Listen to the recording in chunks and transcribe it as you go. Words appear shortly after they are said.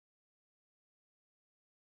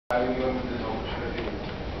Having given me this opportunity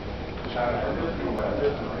to share with you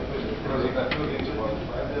because a few things about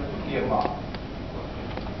TMR.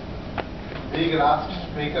 Being a last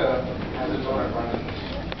speaker has its own advantages.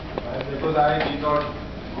 Because I did not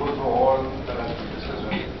go through all that has been discussed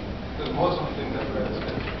earlier. Because most of the things that were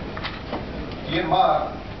discussed.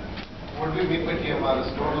 TMR, what we mean by TMR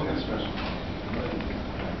is total mixed ration.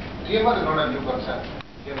 TMR is not a new concept.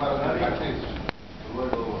 TMR has been practiced the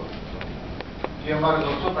world over. TMR is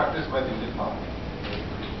also practiced by the Indian farmer.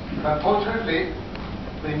 But unfortunately,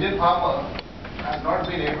 the Indian farmer has not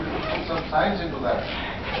been able to put some science into that.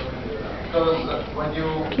 Because when you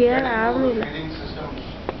get into the feeding systems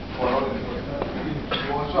for all you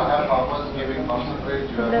also have farmers giving concentrate,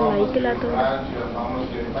 you have farmers giving branch, you have farmers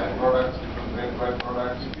giving byproducts, different grain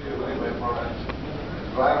byproducts, dairy byproducts,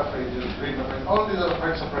 dry roughages, green roughages, all these are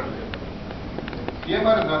fed separately.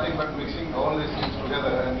 TMR is nothing but mixing all these things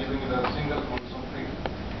together and giving it a single wholesome feed.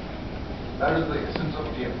 That is the essence of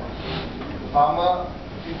TMR. The farmer,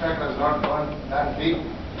 in fact, has not gone that deep,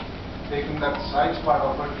 taking that science part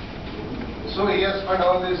of it. So he has fed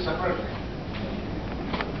all these separately.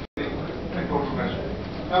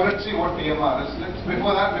 Now let's see what TMR is.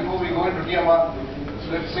 Before we go into TMR,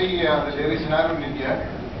 let's see the dairy scenario in India.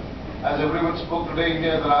 As everyone spoke today,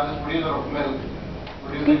 India is the largest producer of milk,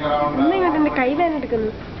 producing around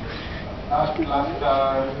last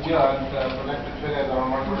year and projected figure is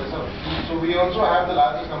around 127. So we also have the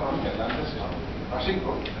largest number of milk, and this is rushing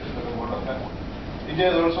growth. India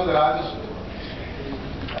is also the largest.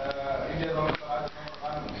 India is also the largest number of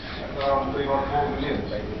animals, at around 3.4 million,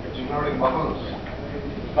 including buffaloes.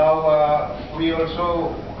 Now we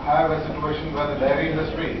also have a situation where the dairy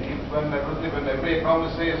industry, when every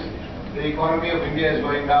economist says the economy of India is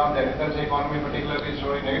going down, the agriculture economy particularly is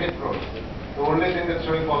showing negative growth. The only thing that's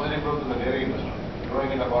showing positive growth is the dairy industry,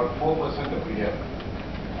 growing at about 4% every year.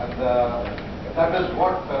 And that is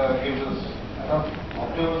what gives us enough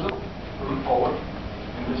optimism to look forward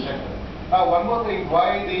in this sector. Now, one more thing,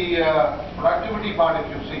 why the productivity part, if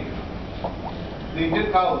you see, the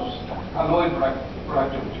Indian cows are low in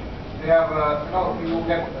productivity. They are, you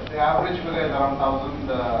get the average figure is around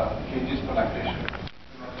 1,000 kgs per lactation.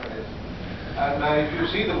 And if you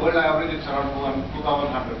see the world average, it's around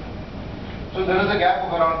 2,100. So there is a gap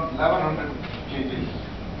of around 1,100 kgs.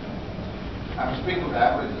 I'm speaking of the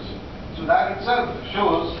averages. So that itself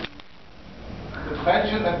shows the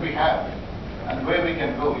potential that we have and where we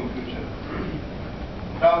can go in future.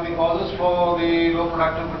 Now the causes for the low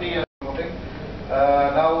productivity are nothing.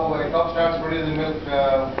 Now a cow starts producing milk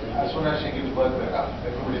as soon as she gives birth.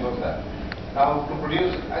 Everybody knows that. Now to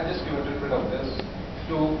produce, I just give a little bit of this.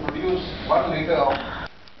 To produce 1 liter of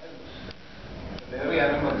milk, the dairy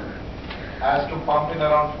animal has to pump in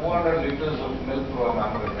around 400 liters of milk through a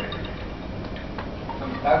manual way.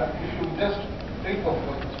 That, if you just think of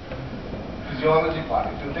the physiology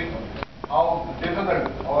part, if you think how difficult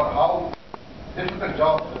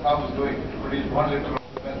job the cow is doing to produce 1 liter of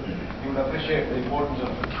milk, you would appreciate the importance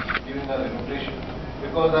of giving her the nutrition.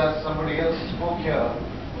 Because as somebody else spoke here,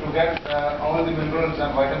 to get all the minerals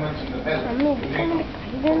and vitamins in the milk, you need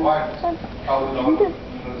to provide cow with all the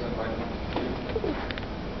minerals and vitamins.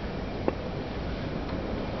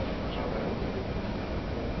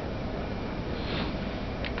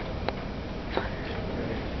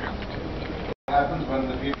 What happens when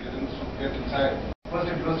the feed gets inside? First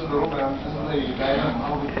it goes to the rumen. This is the diagram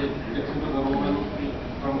how it gets into the rumen.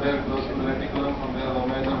 From there it goes to the reticulum, from there the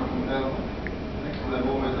omasum, from there next to the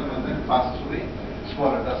omasum, and then passes to the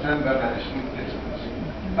small intestine where digestion takes place.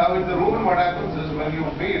 Now in the rumen what happens is when you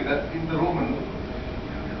feed in the rumen,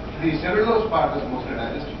 the cellulose part is mostly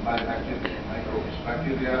digested by bacteria, microbes,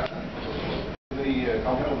 bacteria in a very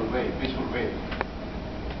comfortable way, peaceful way.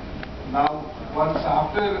 Now once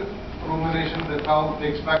after rumination, the cow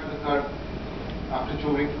takes back the curd after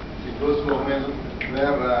chewing. It goes to the omasum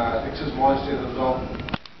where excess moisture is absorbed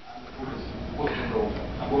and the food is put into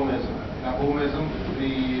abomasum. In abomasum,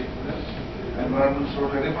 the environment is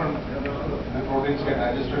totally different. The proteins get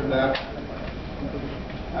digested there,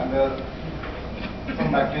 and there are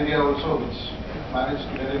some bacteria also which manage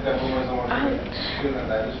to get into abomasum also get killed and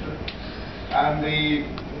digested. And the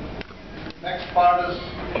next part is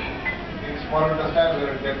the small intestine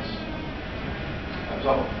where it gets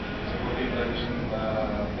absorbed. It's a protein digestion,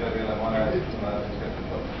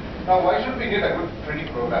 Now, why should we get a good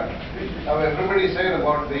feeding program? Now, everybody is saying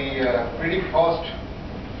about the feeding cost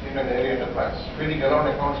in a dairy enterprise. Feeding alone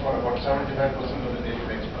accounts for about 75% of the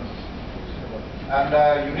daily expenses. And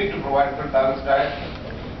you need to provide good balanced diet.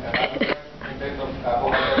 Intake of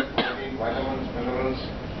carbohydrates, protein, vitamins, minerals,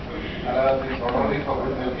 and other things, not only for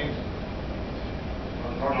good milking,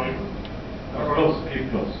 not only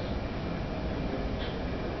closed.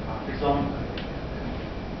 It's on.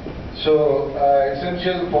 So,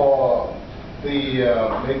 essential for the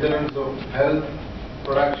maintenance of health,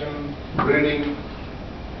 production, breeding,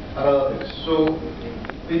 and other things. So,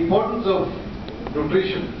 the importance of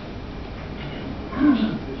nutrition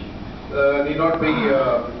need not be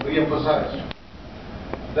re-emphasized.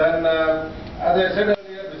 Then, as I said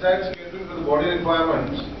earlier, besides catering to the body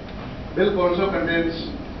requirements, milk also contains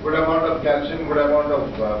good amount of calcium, good amount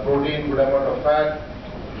of protein, good amount of fat.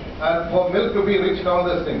 And for milk to be rich in all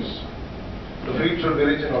these things, the feed should be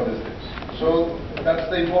rich in all these things. So that's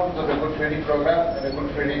the importance of a good feeding program and a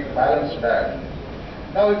good feeding balanced diet.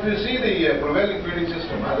 Now if you see the prevailing feeding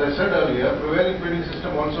system, as I said earlier, prevailing feeding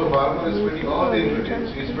system also farmer is feeding all the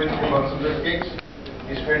ingredients. He's feeding the concentrate cakes,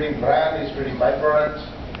 he's feeding bran, he's feeding byproducts,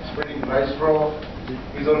 he's feeding rice straw,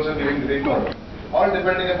 he's also giving grain powder. All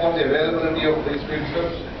depending upon the availability of these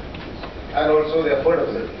feedstuffs and also the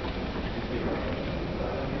affordability.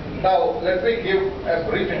 Now, let me give a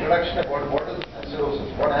brief introduction about what is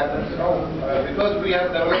acidosis. What happens now? Because we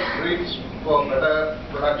have developed breeds for better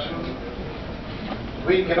production,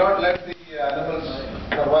 we cannot let the animals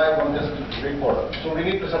survive on just grain powder. So we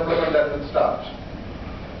need to supplement that with starch.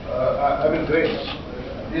 I mean grains.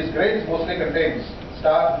 These grains mostly contain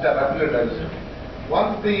starch which are rapidly digested.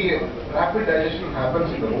 Once the rapid digestion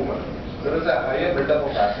happens in the rumen, there is a higher buildup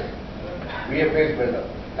of acid, VFAs buildup,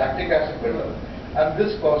 lactic acid buildup. And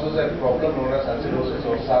this causes a problem known as acidosis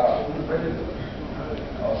or SARA,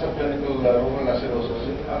 subclinical rumen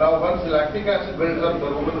acidosis. And now once the lactic acid builds up, the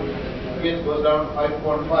rumen pH goes down to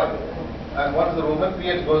 5.5. And once the rumen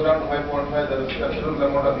pH goes down to 5.5, there is considerable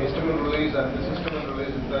amount of histamine release, and this histamine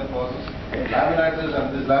release in turn causes laminitis,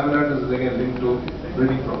 and this laminitis is again linked to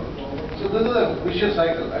breeding problems. So this is a vicious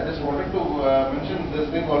cycle. I just wanted to mention this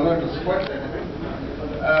thing, although it is quite scientific.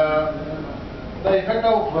 The effect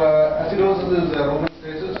of acidosis is rumen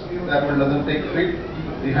stasis, that one doesn't take feed,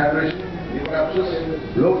 dehydration,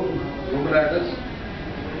 epilepsis, bloat, rumenitis,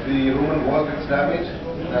 the rumen wall gets damaged,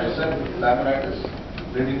 as I said, laminitis,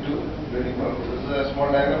 leading to breeding problems. This is a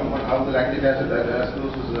small diagram about how the lactic acid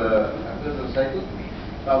acidosis happens in the cycle.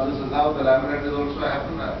 Now this is how the laminitis also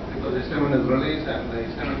happen because histamine is released and the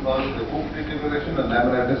histamine causes the hoof deterioration and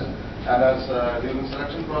laminitis. And as during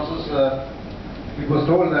selection process, it was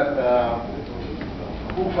told that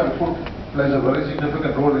hoof and foot plays a very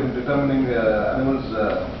significant role in determining animals'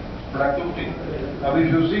 productivity. Now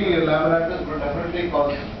if you see laminitis will definitely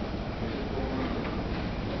cause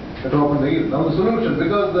a drop in the yield. Now the solution,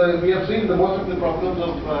 because we have seen the most of the problems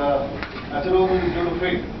of acidosis is due to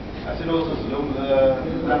feed. Acidosis,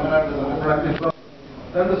 laminitis and reproductive problem.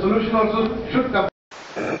 Then the solution also should come.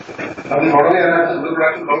 Not only analysis,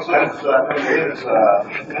 reproduction also helps its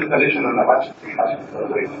health condition in a much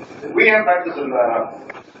way. We have tried this in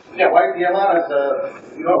why TMR as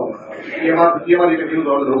TMR you can use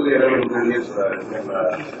all the locally available ingredients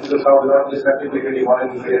this is how we are just practically getting one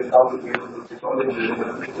ingredient, how to use all the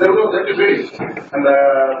ingredients. There is no objective variation. And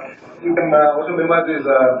you can also minimize this,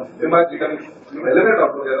 you can eliminate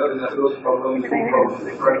altogether this acidosis problem,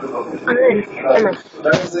 reproductive problem.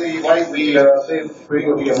 That is why we say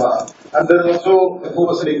feeding of TMR. And there is also a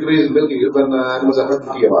 4% increase in milk yield when animals are fed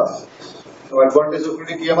with TMR. So advantage of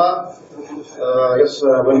feeding TMR, yes,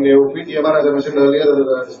 when you feed TMR, as I mentioned earlier, there is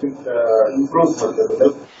a distinct improvement in the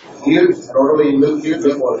milk yield, not only in milk yield,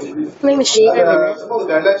 milk quality. Some of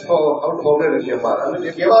the guidelines for how to formulate a TMR. I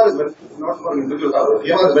mean, TMR is meant not for individual cows,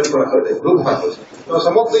 TMR is meant for a group farmers. So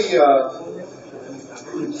some of the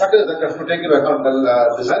factors that have to take into account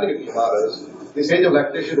while designing a TMR is the stage of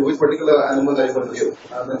lactation to which particular animals are able to give.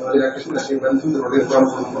 Early lactation, as you mentioned, the protein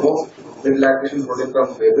comes from more, mid lactation, protein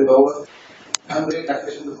comes a bit over, and late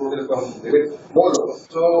lactation, the protein comes a bit more lower.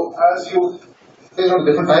 So, as you, based on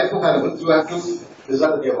different types of animals, you have to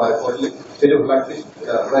design the TMR accordingly. Stage of lactation,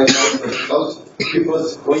 right now, cows,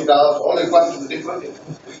 keepers, growing calves, all requirements are different.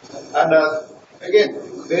 And again,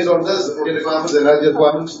 based on this, the protein requirements, the energy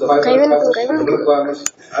requirements, the fiber requirements, the mineral requirements,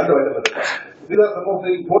 and the vitamin requirements. These are some of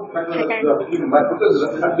the important factors that you have to keep in mind because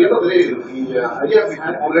at the end of the day, the idea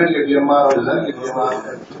behind formulating a TMR or designing a TMR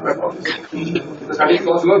the study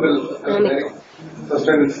course will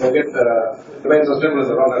sustain, remain sustainable as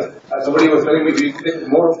a long as somebody was telling me we take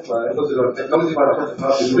more emphasis on technology part of it,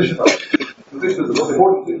 not the nutrition part. Nutrition is the most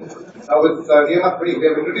important thing. Now with TMR, we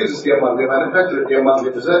have introduced this TMR, we have manufactured TMR, we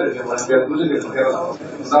have designed it, TMR, we are using it in Kerala.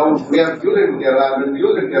 Now we have used it in Kerala, and when we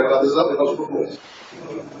use it in Kerala, this is how the cost performs.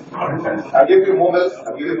 I give you more milk,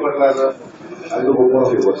 I give you fertilizer, I do more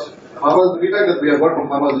of your works. Farmers, the feedback that we have got from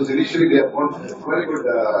farmers is initially they have got very good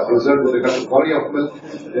result with regard to quality of milk.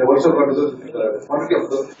 They have also got results with the quantity of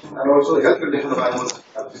milk and also the health condition of animals.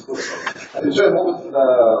 I will share more with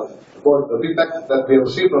about the feedback that we have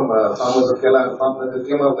received from farmers of Kerala and farmers in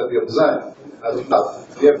TMR that we have designed as of now.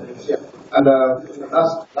 And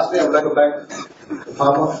lastly, I would like to thank the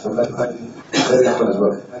farmers and thank the dairy company as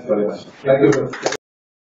well. Thank you very much. Thank you.